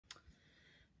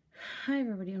Hi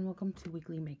everybody and welcome to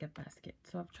Weekly Makeup Basket.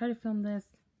 So I've tried to film this,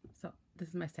 so this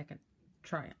is my second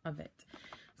try of it.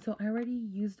 So I already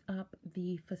used up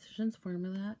the Physicians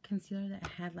Formula concealer that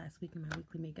I had last week in my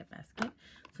Weekly Makeup Basket.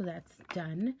 So that's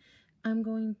done. I'm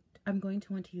going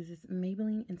to want to use this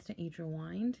Maybelline Instant Age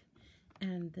Rewind,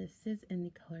 and this is in the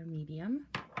color medium,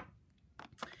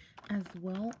 as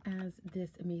well as this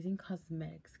Amazing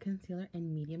Cosmetics concealer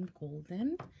in medium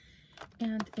golden.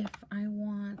 And if I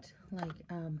want like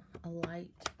a light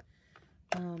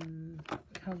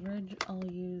coverage, I'll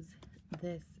use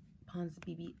this Pond's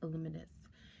BB Luminous,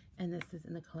 and this is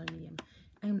in the color medium.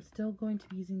 I'm still going to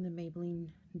be using the Maybelline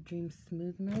Dream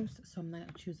Smooth Mousse, so I'm not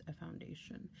going to choose a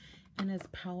foundation. And as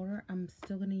powder, I'm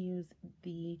still going to use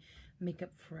the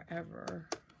Makeup Forever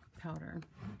powder.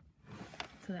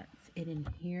 So that's it in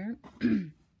here.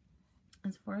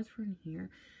 As far as for in here,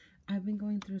 I've been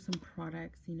going through some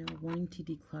products, you know, wanting to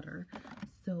declutter.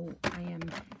 So I am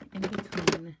in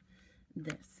between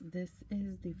this. This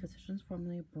is the Physicians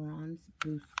Formula Bronze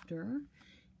Booster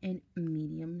in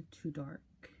medium to dark.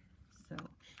 So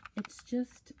it's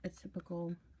just a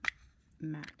typical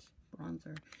matte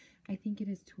bronzer. I think it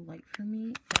is too light for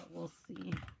me, but we'll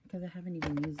see, because I haven't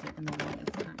even used it in the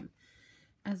longest time.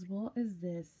 As well as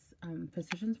this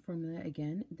Physicians Formula,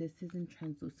 again, this is in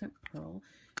Translucent Pearl.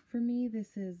 For me,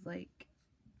 this is like,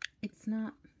 it's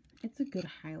a good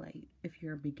highlight if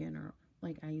you're a beginner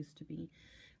like I used to be.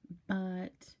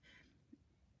 But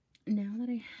now that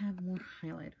I have more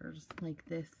highlighters like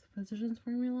this Physicians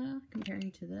Formula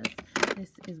comparing to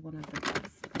this is one of the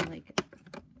best. I like it.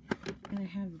 And I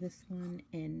have this one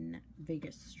in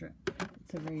Vegas Strip.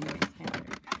 It's a very nice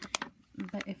highlighter.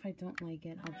 But if I don't like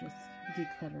it, I'll just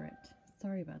declutter it.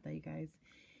 Sorry about that, you guys.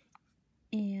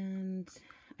 And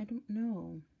I don't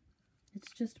know.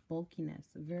 It's just bulkiness.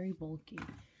 Very bulky.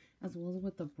 As well as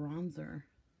with the bronzer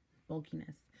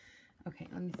bulkiness. Okay,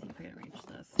 let me see if I can arrange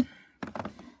this.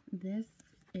 This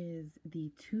is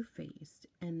the Too Faced,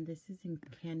 and this is in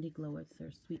Candy Glow. It's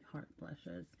their Sweetheart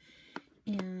blushes.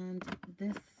 And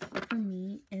this, for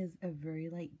me, is a very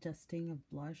light dusting of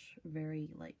blush. Very,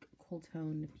 like, cool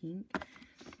tone pink.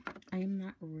 I am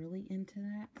not really into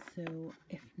that, so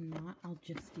if not, I'll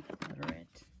just declutter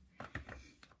it.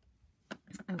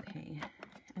 Okay,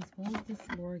 as well as this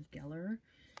Laura Geller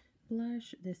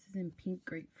blush, this is in Pink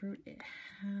Grapefruit. It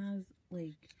has,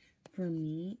 like, for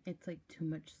me, it's like too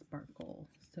much sparkle.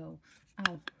 So,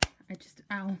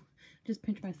 just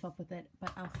pinch myself with it,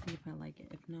 but I'll see if I like it.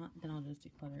 If not, then I'll just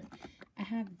declutter it. I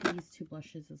have these two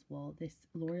blushes as well. This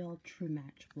L'Oreal True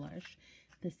Match blush.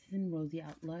 This is in Rosy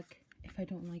Outlook. If I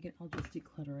don't like it, I'll just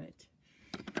declutter it.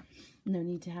 No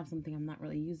need to have something I'm not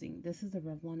really using. This is the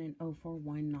Revlon in 04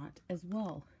 Why Not as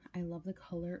well. I love the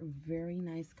color. Very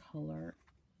nice color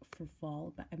for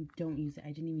fall, but I don't use it.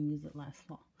 I didn't even use it last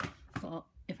fall. So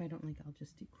if I don't like it, I'll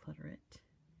just declutter it.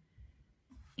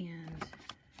 And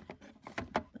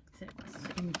that's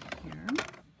it in here.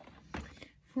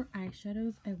 For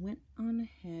eyeshadows, I went on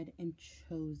ahead and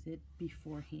chose it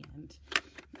beforehand.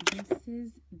 This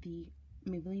is the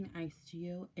Maybelline Eye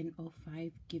Studio in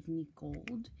 05 Give Me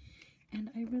Gold, and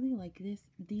I really like this.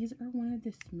 These are one of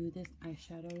the smoothest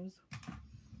eyeshadows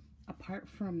apart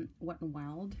from Wet n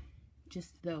Wild,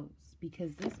 just those,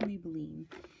 because this Maybelline,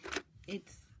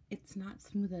 it's not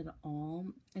smooth at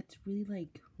all. It's really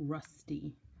like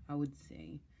rusty, I would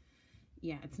say.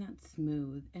 Yeah, it's not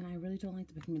smooth, and I really don't like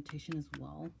the pigmentation as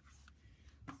well,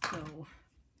 so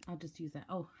I'll just use that.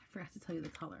 Oh, I forgot to tell you the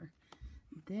color.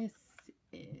 This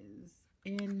is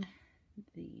in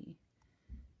the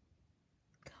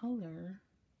color,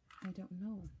 I don't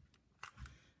know.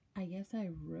 I guess I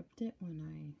ripped it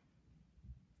when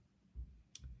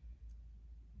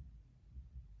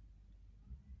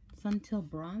Suntil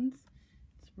Bronze.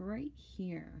 It's right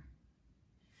here.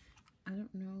 I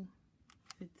don't know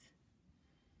if it's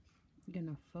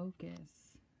gonna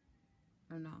focus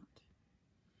or not.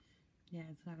 Yeah,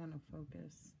 it's not gonna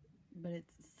focus, but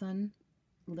it's Sun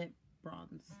Lip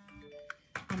Bronze.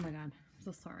 Oh my god, I'm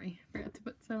so sorry. I forgot to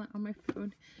put silent on my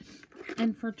phone.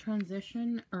 And for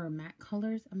transition or matte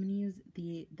colors, I'm gonna use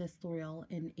this L'Oreal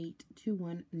in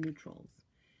 821 Neutrals,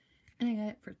 and I got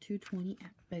it for $2.20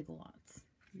 at Big Lots.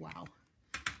 Wow,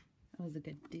 that was a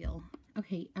good deal.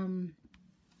 Okay,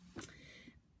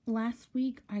 last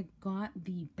week I got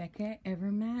the Becca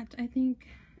Evermatte, I think,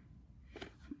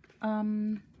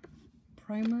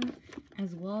 primer,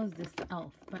 as well as this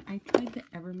e.l.f. But I tried the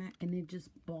Evermatte and it just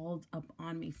balled up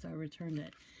on me, so I returned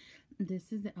it.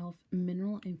 This is the e.l.f.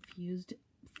 Mineral Infused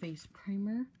Face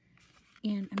Primer,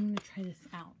 and I'm going to try this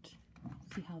out.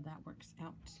 See how that works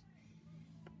out.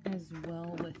 As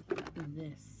well with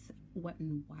this Wet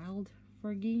n Wild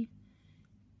Fergie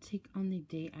Take on the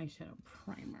Day eyeshadow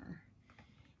primer.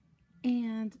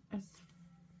 And as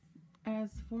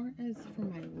far as for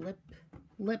my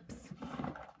lips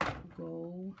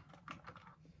go,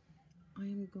 I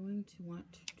am going to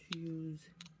want to use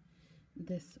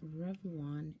this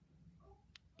Revlon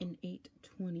in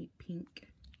 820 pink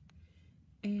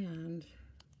and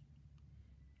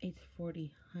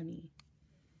 840 honey,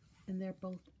 and they're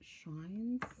both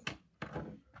shines,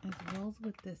 as well as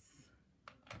with this.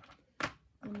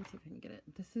 Let me see if I can get it.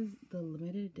 This is the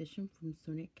limited edition from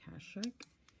Sonia Kashuk,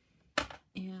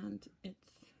 and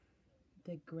it's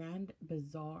the Grand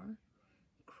Bazaar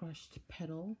Crushed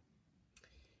Petal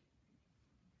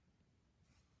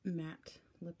matte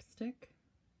lipstick.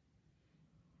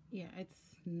 Yeah, it's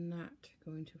not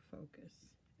going to focus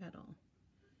at all.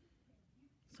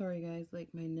 Sorry guys,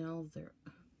 like my nails,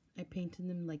 I painted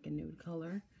them like a nude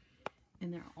color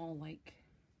and they're all like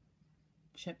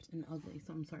chipped and ugly,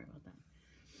 so I'm sorry about that.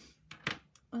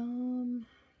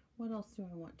 What else do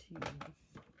I want to use?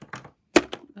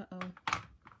 Uh-oh,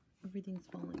 everything's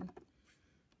falling.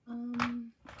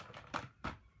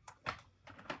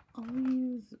 I'll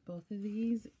use both of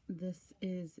these. This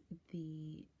is the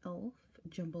e.l.f.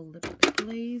 Jumbo Lip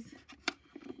Glaze,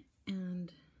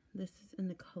 and this is in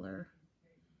the color,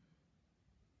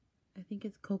 I think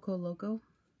it's Coco Loco.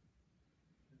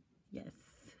 Yes,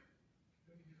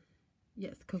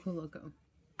 Coco Loco.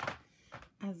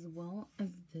 As well as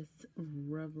this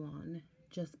Revlon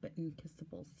Just Bitten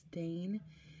Kissable Stain.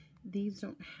 These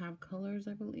don't have colors,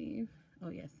 I believe. Oh,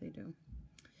 yes, they do.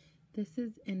 This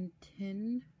is in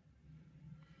Tin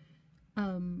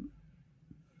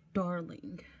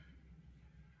Darling.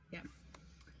 Yeah.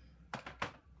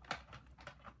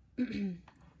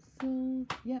 So,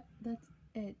 yep, that's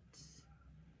it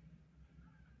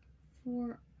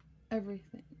for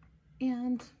everything.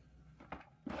 And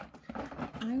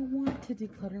I want to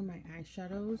declutter my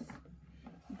eyeshadows.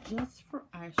 Just for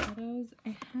eyeshadows,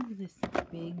 I have this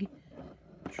big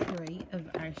tray of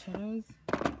eyeshadows.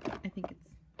 I think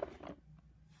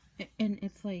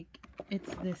it's like,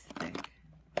 it's this thick.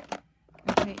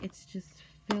 Okay, it's just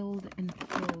filled and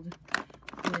filled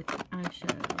with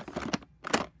eyeshadows.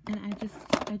 And I just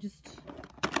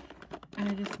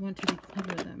want to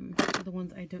declutter them. The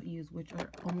ones I don't use, which are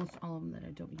almost all of them that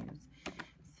I don't use.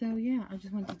 So yeah, I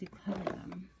just want to declutter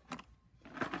them.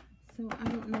 So I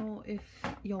don't know if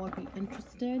y'all would be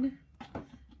interested.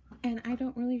 And I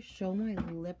don't really show my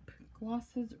lip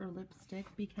glosses or lipstick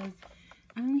because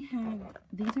I only have,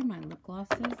 these are my lip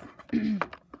glosses.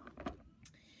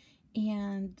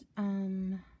 And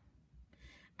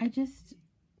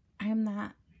I'm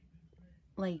not,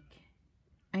 like,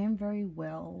 I am very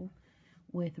well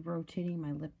with rotating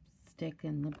my lipstick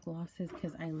and lip glosses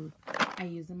because I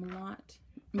use them a lot.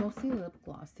 Mostly lip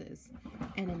glosses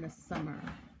and in the summer.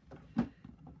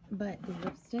 But the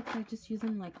lipsticks, I just use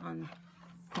them like on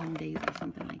Sundays or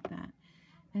something like that.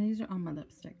 And these are on my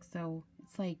lipsticks. So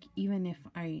it's like, even if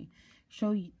I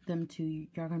show them to you,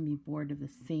 you're going to be bored of the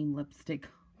same lipstick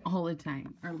all the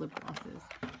time. Or lip glosses.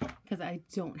 Because I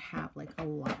don't have like a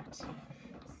lot.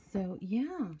 So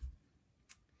yeah.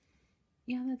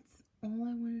 Yeah, that's all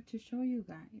I wanted to show you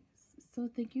guys. So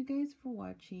thank you guys for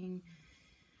watching.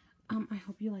 I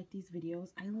hope you like these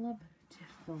videos. I love to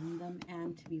film them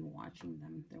and to be watching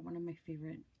them. They're one of my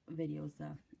favorite videos,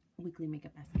 the weekly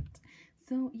makeup basket.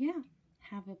 So yeah,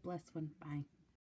 have a blessed one. Bye.